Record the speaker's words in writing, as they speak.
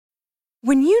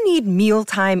When you need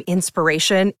mealtime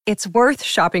inspiration, it's worth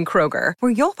shopping Kroger,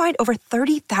 where you'll find over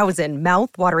 30,000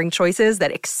 mouth-watering choices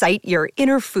that excite your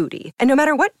inner foodie. And no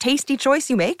matter what tasty choice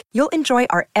you make, you'll enjoy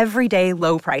our everyday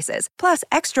low prices, plus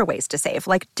extra ways to save,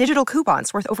 like digital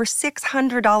coupons worth over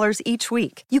 $600 each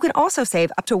week. You can also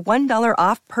save up to $1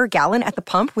 off per gallon at the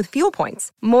pump with fuel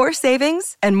points. More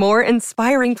savings and more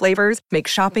inspiring flavors make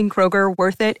shopping Kroger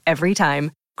worth it every time.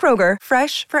 Kroger,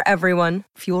 fresh for everyone.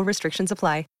 Fuel restrictions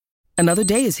apply. Another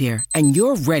day is here, and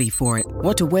you're ready for it.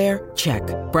 What to wear? Check.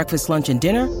 Breakfast, lunch, and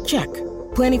dinner? Check.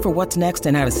 Planning for what's next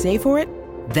and how to save for it?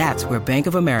 That's where Bank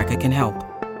of America can help.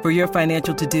 For your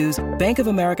financial to-dos, Bank of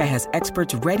America has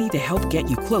experts ready to help get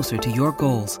you closer to your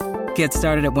goals. Get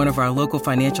started at one of our local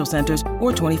financial centers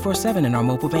or 24/7 in our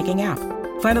mobile banking app.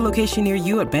 Find a location near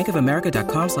you at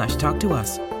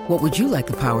bankofamerica.com/talktous. What would you like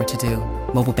the power to do?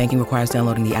 Mobile banking requires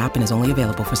downloading the app and is only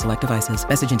available for select devices.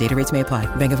 Message and data rates may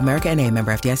apply. Bank of America N.A.,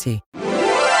 member FDIC.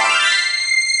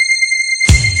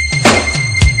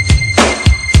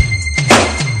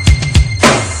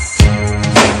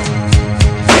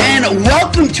 And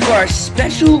welcome to our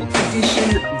special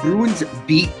edition Bruins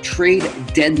Beat Trade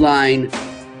Deadline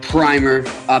Primer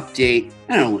Update.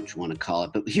 I don't know what you want to call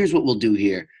it, but here's what we'll do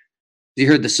here. You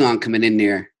heard the song coming in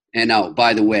there. And oh,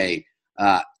 by the way,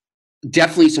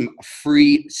 definitely some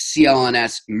free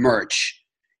CLNS merch.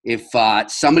 If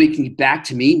somebody can get back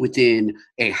to me within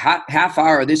a half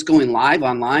hour of this going live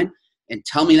online and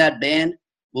tell me that band,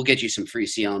 we'll get you some free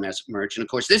CLNS merch. And, of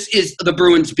course, this is the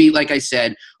Bruins Beat, like I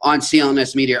said, on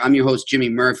CLNS Media. I'm your host, Jimmy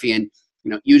Murphy, and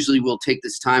usually we'll take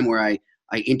this time where I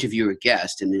interview a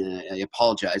guest, and I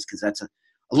apologize because that's a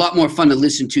lot more fun to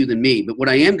listen to than me. But what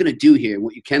I am going to do here,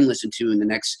 what you can listen to in the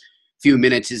next few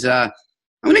minutes is I'm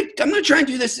going to try and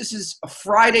do this. This is a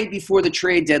Friday before the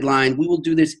trade deadline. We will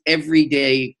do this every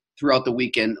day throughout the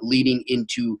weekend leading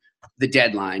into the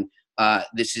deadline.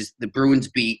 This is the Bruins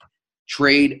Beat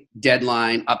Trade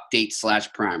Deadline Update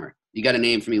 / Primer. You got a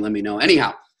name for me, let me know.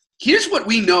 Anyhow, here's what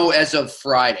we know as of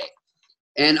Friday.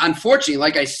 And unfortunately,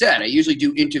 like I said, I usually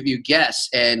do interview guests.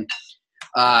 And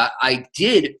I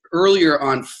did earlier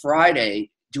on Friday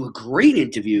do a great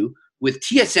interview with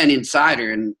TSN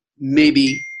Insider, and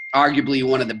maybe arguably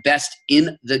one of the best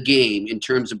in the game in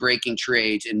terms of breaking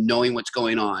trades and knowing what's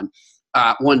going on.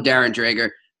 One, Darren Dreger.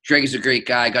 Dreger's a great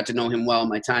guy. I got to know him well in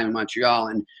my time in Montreal.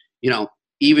 And,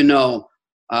 even though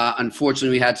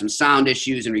unfortunately we had some sound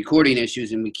issues and recording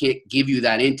issues and we can't give you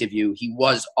that interview, he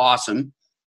was awesome.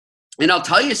 And I'll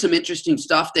tell you some interesting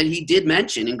stuff that he did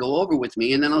mention and go over with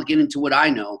me, and then I'll get into what I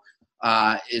know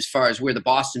as far as where the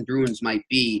Boston Bruins might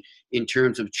be in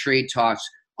terms of trade talks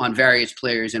on various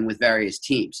players and with various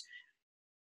teams.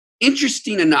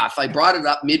 Interesting enough, I brought it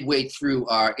up midway through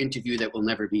our interview that will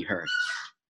never be heard.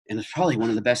 And it's probably one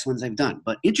of the best ones I've done.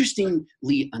 But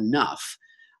interestingly enough,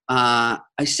 I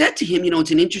said to him, it's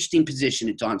an interesting position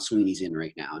that Don Sweeney's in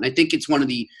right now. And I think it's one of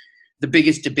the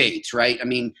biggest debates, right? I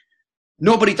mean,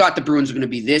 nobody thought the Bruins were going to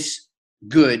be this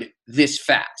good this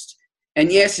fast.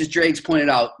 And yes, as Drags pointed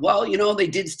out, well, they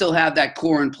did still have that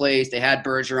core in place. They had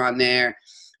Bergeron there.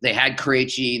 They had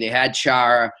Krejci. They had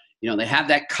Chara. They have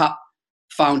that cup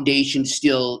foundation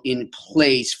still in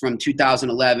place from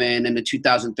 2011 and the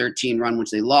 2013 run,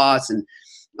 which they lost. And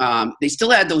they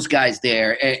still had those guys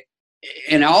there.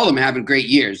 And all of them having great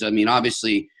years. I mean,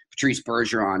 obviously, Patrice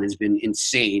Bergeron has been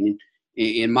insane.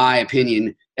 In my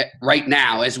opinion, right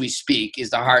now, as we speak,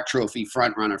 is the Hart Trophy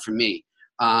frontrunner for me.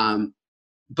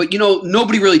 But,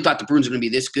 nobody really thought the Bruins were going to be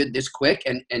this good, this quick.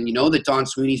 And that Don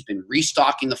Sweeney's been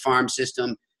restocking the farm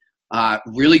system,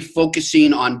 really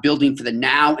focusing on building for the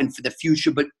now and for the future.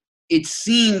 But it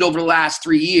seemed over the last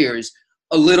 3 years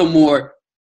a little more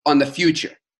on the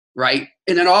future, right?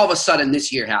 And then all of a sudden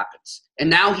this year happens. And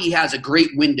now he has a great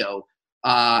window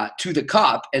to the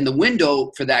cup. And the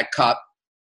window for that cup,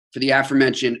 for the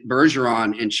aforementioned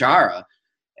Bergeron and Chara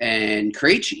and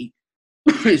Krejci,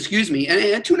 excuse me,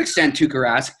 and to an extent Tuukka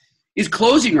Rask, is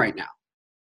closing right now,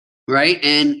 right?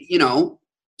 And,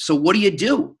 so what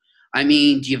do? I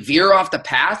mean, do you veer off the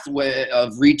path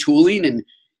of retooling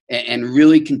and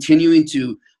really continuing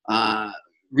to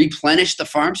replenish the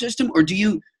farm system? Or do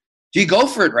you go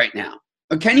for it right now?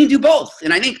 Or can you do both?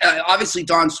 And I think, obviously,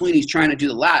 Don Sweeney's trying to do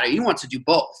the latter. He wants to do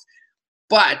both.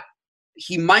 But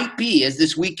he might be, as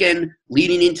this weekend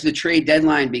leading into the trade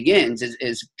deadline begins,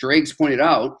 as Drags pointed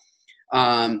out,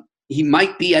 he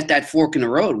might be at that fork in the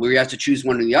road where he has to choose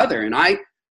one or the other. And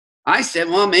I said,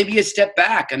 well, maybe a step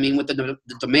back. I mean, with the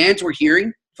demands we're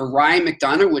hearing for Ryan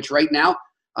McDonough, which right now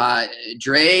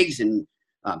Drags and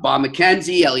Bob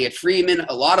McKenzie, Elliot Freeman,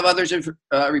 a lot of others have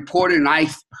reported, and I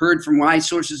heard from my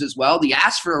sources as well, the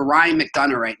ask for a Ryan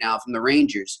McDonough right now from the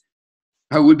Rangers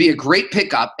would be a great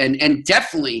pickup and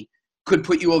definitely could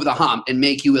put you over the hump and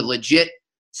make you a legit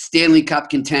Stanley Cup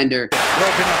contender.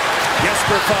 Broken up.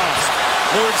 Jesper Fast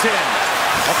moves in.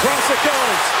 Across it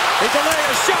goes. They delay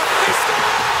a shot. They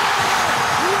score!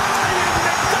 Ryan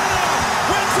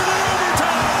McDonagh wins it in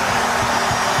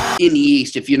overtime. In the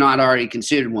East, if you're not already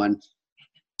considered one,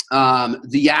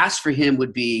 the ask for him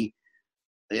would be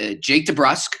Jake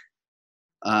DeBrusk,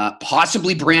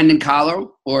 possibly Brandon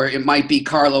Carlo, or it might be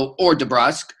Carlo or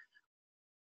DeBrusk.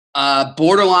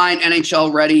 Borderline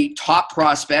NHL ready top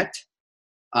prospect,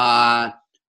 a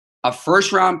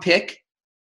first-round pick,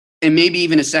 and maybe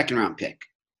even a second-round pick.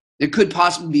 There could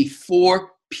possibly be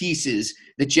 4 pieces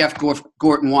that Jeff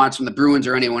Gorton wants from the Bruins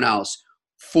or anyone else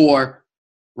for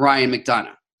Ryan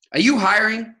McDonagh. Are you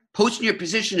hiring, posting your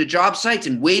position to job sites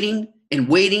and waiting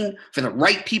for the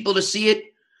right people to see it?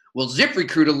 Well,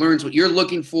 ZipRecruiter learns what you're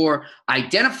looking for,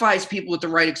 identifies people with the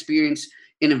right experience,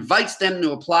 and invites them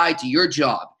to apply to your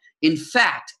job. In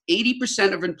fact,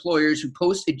 80% of employers who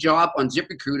post a job on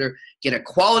ZipRecruiter get a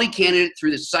quality candidate through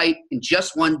the site in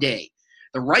just one day.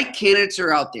 The right candidates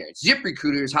are out there.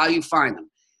 ZipRecruiter is how you find them.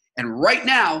 And right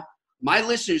now, my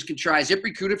listeners can try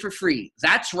ZipRecruiter for free.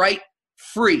 That's right,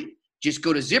 free. Just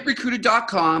go to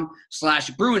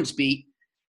ZipRecruiter.com/BruinsBeat.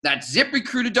 That's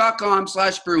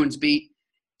ZipRecruiter.com/BruinsBeat.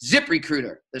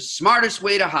 ZipRecruiter, the smartest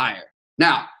way to hire.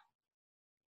 Now,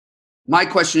 my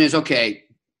question is, okay,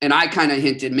 and I kind of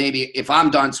hinted maybe if I'm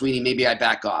Don Sweeney, maybe I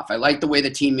back off. I like the way the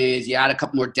team is. You add a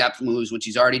couple more depth moves, which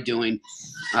he's already doing,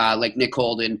 like Nick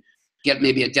Holden. Get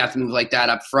maybe a depth move like that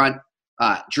up front.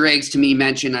 Drags, to me,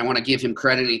 mentioned, I want to give him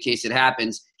credit in case it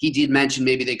happens. He did mention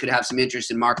maybe they could have some interest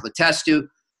in Mark Letestu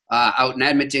out in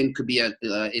Edmonton. Could be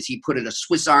as he put it, a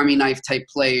Swiss Army knife type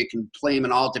player. You can play him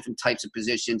in all different types of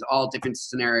positions, all different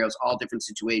scenarios, all different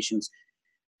situations.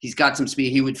 He's got some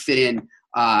speed. He would fit in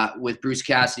with Bruce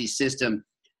Cassidy's system.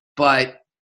 But,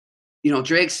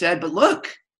 Drake said, but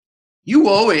look, you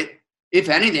owe it, if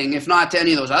anything, if not to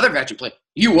any of those other veteran players,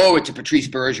 you owe it to Patrice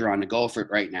Bergeron to go for it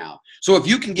right now. So if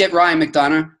you can get Ryan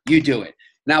McDonagh, you do it.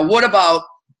 Now, what about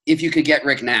if you could get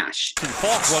Rick Nash?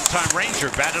 Falk, one-time Ranger,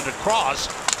 batted across.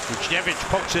 Vucinovic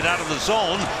pokes it out of the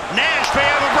zone. Nash may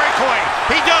have a breakaway.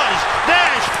 He does.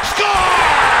 Nash scores!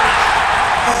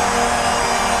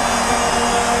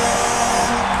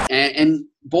 And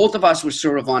both of us were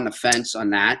sort of on the fence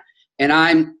on that. And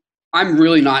I'm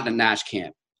really not in the Nash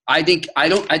camp. I think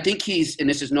he's, and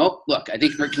this is look, I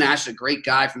think Rick Nash is a great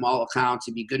guy from all accounts.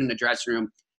 He'd be good in the dressing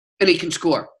room, and he can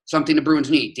score, something the Bruins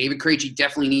need. David Krejci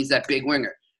definitely needs that big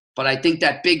winger. But I think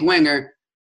that big winger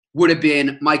would have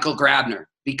been Michael Grabner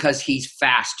because he's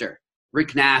faster.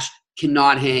 Rick Nash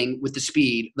cannot hang with the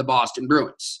speed of the Boston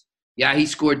Bruins. Yeah, he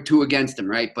scored 2 against them,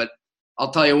 right? But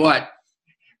I'll tell you what,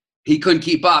 he couldn't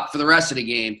keep up for the rest of the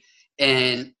game.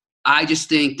 And I just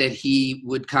think that he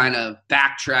would kind of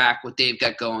backtrack what they've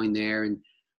got going there and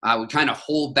would kind of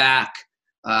hold back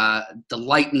the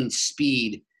lightning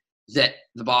speed that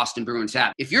the Boston Bruins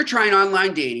have. If you're trying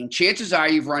online dating, chances are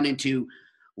you've run into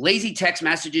lazy text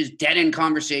messages, dead-end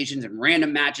conversations, and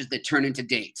random matches that turn into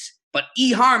dates. But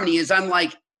eHarmony is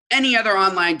unlike any other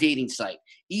online dating site.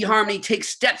 eHarmony takes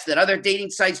steps that other dating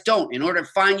sites don't in order to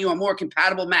find you a more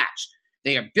compatible match.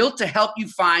 They are built to help you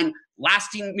find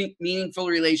lasting, meaningful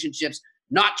relationships,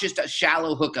 not just a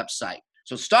shallow hookup site.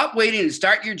 So stop waiting and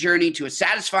start your journey to a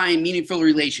satisfying, meaningful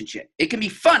relationship. It can be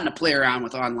fun to play around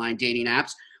with online dating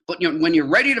apps, but when you're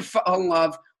ready to fall in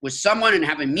love with someone and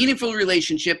have a meaningful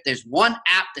relationship, there's one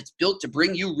app that's built to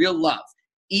bring you real love,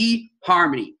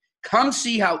 eHarmony. Come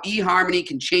see how eHarmony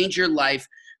can change your life.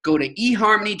 Go to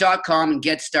eHarmony.com and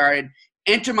get started.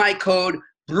 Enter my code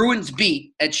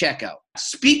BruinsBeat at checkout.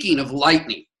 Speaking of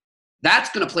lightning,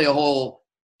 that's going to play a whole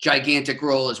gigantic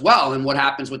role as well in what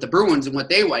happens with the Bruins and what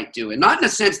they might do. And not in the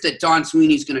sense that Don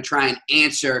Sweeney's going to try and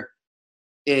answer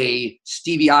a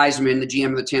Stevie Yzerman, the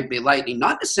GM of the Tampa Bay Lightning,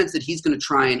 not in the sense that he's going to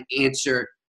try and answer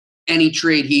any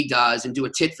trade he does and do a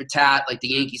tit for tat like the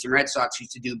Yankees and Red Sox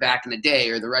used to do back in the day,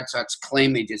 or the Red Sox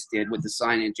claim they just did with the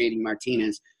signing of JD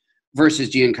Martinez versus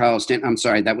Giancarlo Stanton. I'm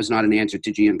sorry, that was not an answer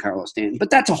to Giancarlo Stanton. But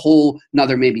that's a whole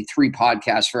another maybe 3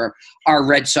 podcasts for our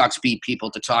Red Sox beat people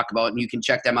to talk about, and you can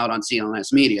check them out on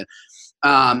CLNS Media.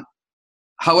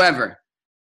 However,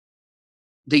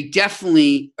 they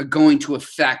definitely are going to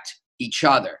affect each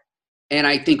other. And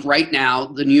I think right now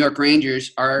the New York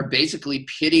Rangers are basically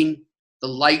pitting the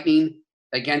Lightning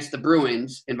against the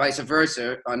Bruins and vice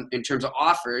versa in terms of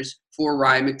offers for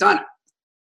Ryan McDonagh.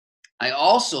 I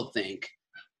also think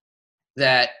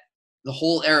that the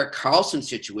whole Erik Karlsson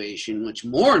situation, which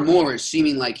more and more is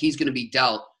seeming like he's going to be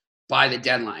dealt by the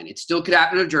deadline. It still could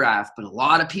happen in a draft, but a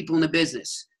lot of people in the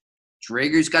business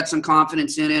Drager's got some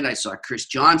confidence in it. I saw Chris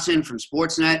Johnson from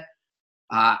Sportsnet.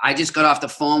 I just got off the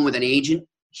phone with an agent.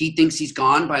 He thinks he's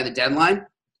gone by the deadline.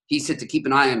 He said to keep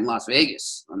an eye on Las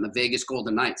Vegas, on the Vegas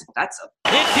Golden Knights. That's a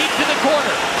hit deep to the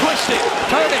corner, twisting,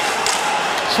 turning,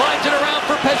 slides it around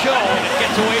for Peugeot, and it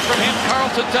gets away from him.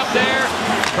 Carlson's up there,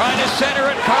 trying to center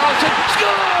it. Carlson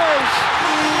scores!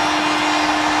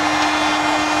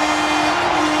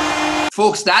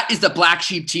 Folks, that is the black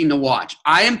sheep team to watch.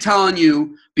 I am telling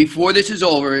you, before this is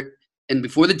over and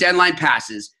before the deadline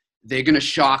passes, they're going to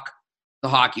shock the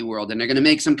hockey world and they're going to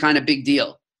make some kind of big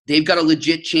deal. They've got a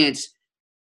legit chance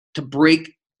to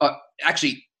break,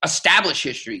 actually establish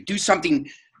history, do something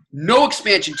no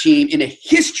expansion team in a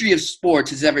history of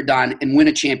sports has ever done and win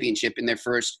a championship in their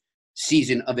first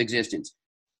season of existence.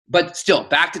 But still,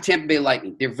 back to Tampa Bay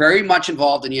Lightning. They're very much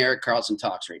involved in the Erik Karlsson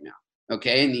talks right now.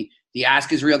 Okay, and the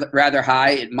ask is rather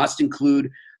high. It must include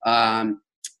Mikhail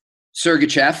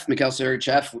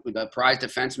Sergachev, the prize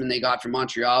defenseman they got from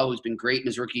Montreal, who's been great in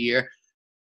his rookie year.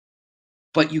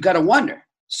 But you got to wonder.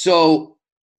 So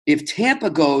if Tampa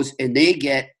goes and they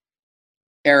get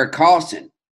Erik Karlsson,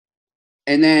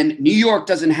 and then New York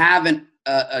doesn't have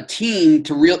a team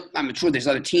to I'm sure there's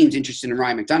other teams interested in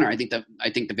Ryan McDonagh. I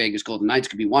think the Vegas Golden Knights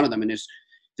could be one of them, and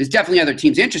there's definitely other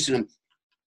teams interested in him.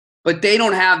 But they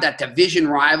don't have that division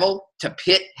rival to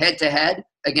pit head-to-head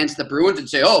against the Bruins and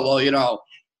say, oh, well,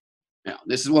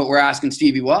 this is what we're asking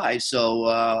Stevie Y.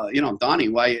 So, Donnie,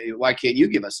 why can't you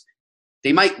give us?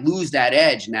 They might lose that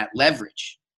edge and that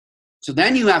leverage. So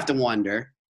then you have to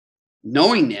wonder,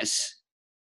 knowing this,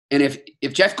 and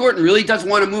if Jeff Gorton really does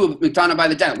want to move McDonagh by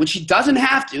the deadline, which he doesn't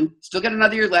have to, still got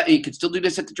another year left, and he could still do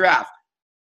this at the draft.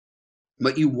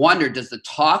 But you wonder, does the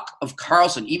talk of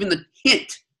Karlsson, even the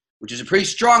hint, which is a pretty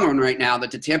strong one right now,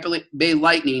 that the Tampa Bay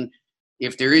Lightning,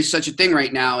 if there is such a thing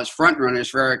right now as front runners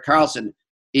for Erik Karlsson,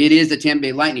 it is the Tampa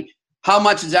Bay Lightning. How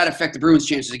much does that affect the Bruins'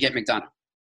 chances to get McDonagh?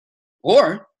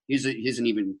 Or, here's an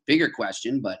even bigger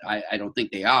question, but I don't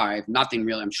think they are. I have nothing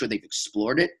really. I'm sure they've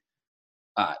explored it.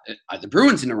 Are the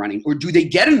Bruins in the running, or do they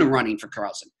get in the running for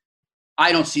Karlsson?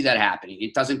 I don't see that happening.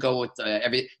 It doesn't go with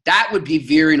everything. That would be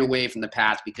veering away from the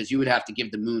path because you would have to give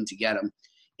the moon to get him,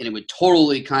 and it would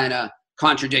totally kind of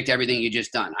contradict everything you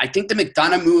just done. I think the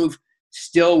McDonagh move,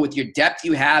 still with your depth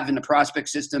you have in the prospect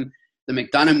system, the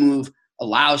McDonagh move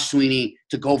allows Sweeney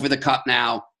to go for the cup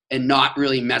now and not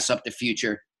really mess up the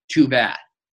future too bad.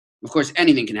 Of course,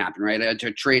 anything can happen, right? A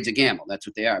trade's a gamble. That's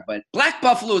what they are. But Black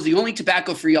Buffalo is the only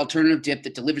tobacco-free alternative dip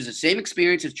that delivers the same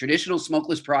experience as traditional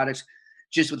smokeless products,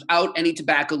 just without any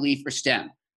tobacco leaf or stem.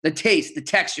 The taste, the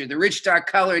texture, the rich dark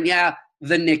color, and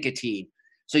the nicotine.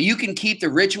 So you can keep the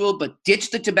ritual, but ditch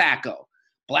the tobacco.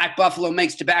 Black Buffalo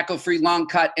makes tobacco-free long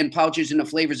cut and pouches in the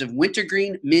flavors of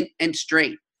wintergreen, mint, and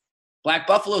straight. Black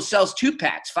Buffalo sells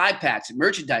 2-packs, 5-packs, and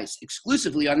merchandise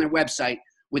exclusively on their website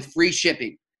with free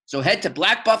shipping. So head to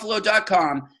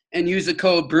blackbuffalo.com and use the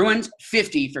code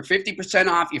Bruins50 for 50%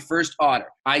 off your first order.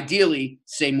 Ideally,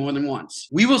 say more than once.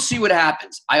 We will see what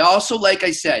happens. I also, like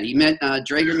I said,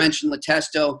 Drager mentioned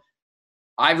Letesto.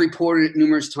 I've reported it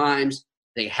numerous times.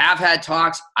 They have had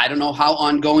talks. I don't know how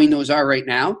ongoing those are right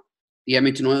now. The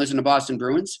Edmonton Oilers and the Boston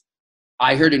Bruins.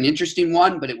 I heard an interesting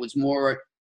one, but it was more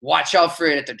watch out for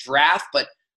it at the draft. But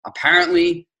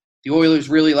apparently the Oilers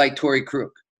really like Torrey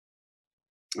Krug.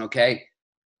 Okay?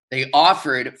 They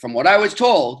offered, from what I was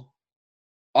told,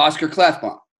 Oscar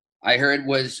Klefbom. I heard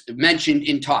was mentioned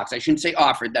in talks. I shouldn't say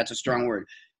offered. That's a strong word.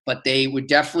 But they would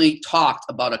definitely talked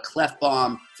about a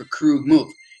Klefbom for Krug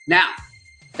move. Now,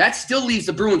 that still leaves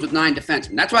the Bruins with 9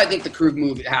 defensemen. That's why I think the Krug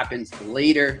move happens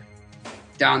later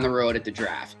down the road at the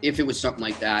draft, if it was something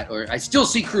like that. Or I still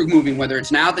see Krug moving, whether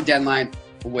it's now at the deadline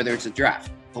or whether it's a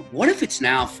draft. But what if it's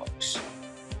now, folks?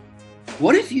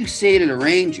 What if you say to the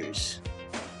Rangers,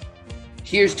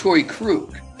 here's Torrey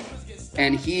Krug,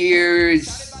 and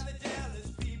here's,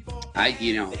 you're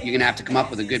going to have to come up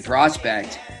with a good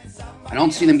prospect. I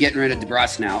don't see them getting rid of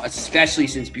DeBrusk now, especially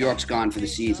since Bjork's gone for the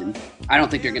season. I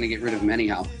don't think they're going to get rid of him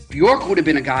anyhow. Bjork would have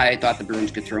been a guy I thought the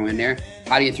Bruins could throw in there.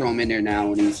 How do you throw him in there now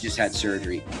when he's just had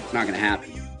surgery? It's not going to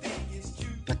happen.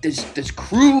 But does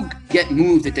Krug get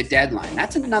moved at the deadline?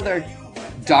 That's another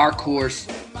dark horse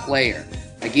player.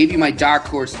 I gave you my dark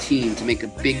horse team to make a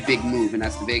big, big move, and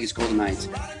that's the Vegas Golden Knights.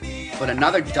 But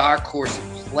another dark horse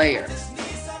player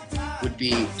would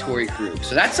be Torrey Krug.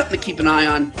 So that's something to keep an eye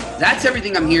on. That's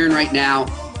everything I'm hearing right now.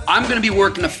 I'm going to be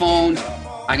working the phones.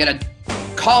 I got to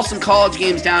call some college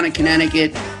games down in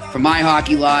Connecticut for My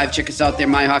Hockey Live. Check us out there,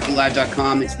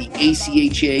 myhockeylive.com. It's the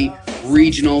ACHA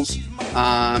Regionals.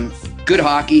 Good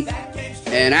hockey.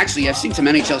 And actually, I've seen some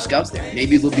NHL scouts there.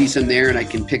 Maybe there'll be some there, and I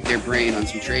can pick their brain on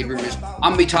some trade rumors.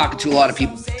 I'm going to be talking to a lot of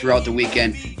people throughout the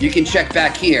weekend. You can check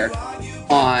back here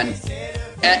on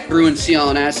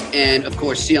 @BruinsCLNS and, of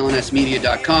course,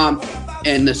 clnsmedia.com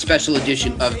and the special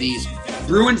edition of these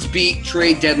Bruins Beat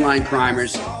Trade Deadline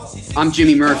Primers. I'm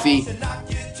Jimmy Murphy.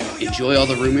 Enjoy all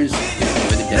the rumors.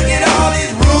 Enjoy the deadline. Look at all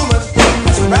these rumors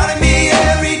surrounding me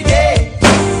every day.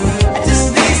 I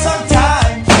just need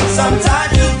some time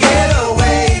to get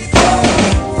away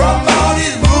from all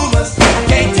these rumors. I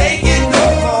can't take it no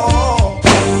more.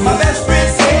 My best friend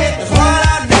said there's one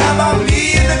out now about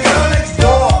me and the girl next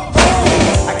door.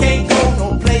 I can't go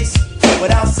no place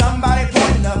without somebody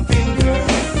pointing a finger.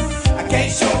 I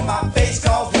can't show my face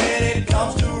cause when it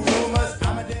comes to rumors,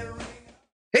 I'm a dead ringer.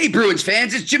 Hey, Bruins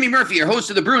fans, it's Jimmy Murphy, your host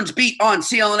of the Bruins Beat on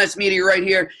CLNS Media right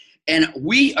here. And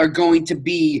we are going to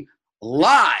be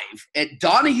live at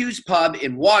Donahue's Pub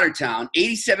in Watertown,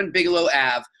 87 Bigelow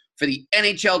Ave, for the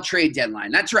NHL trade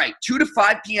deadline. That's right, 2 to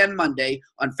 5 p.m. Monday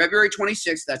on February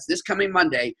 26th. That's this coming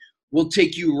Monday. We'll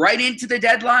take you right into the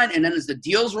deadline, and then as the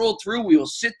deals roll through, we will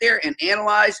sit there and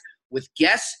analyze with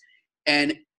guests.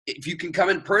 And if you can come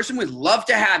in person, we'd love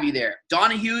to have you there.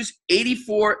 Donahue's,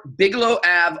 84 Bigelow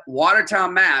Ave,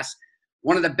 Watertown, Mass.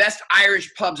 One of the best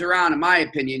Irish pubs around, in my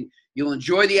opinion. You'll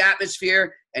enjoy the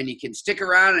atmosphere, and you can stick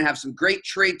around and have some great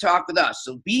trade talk with us.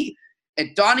 So be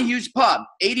at Donahue's Pub,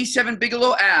 87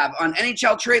 Bigelow Ave, on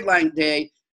NHL Trade Line Day,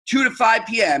 2 to 5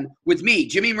 p.m. with me,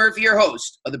 Jimmy Murphy, your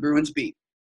host of the Bruins Beat.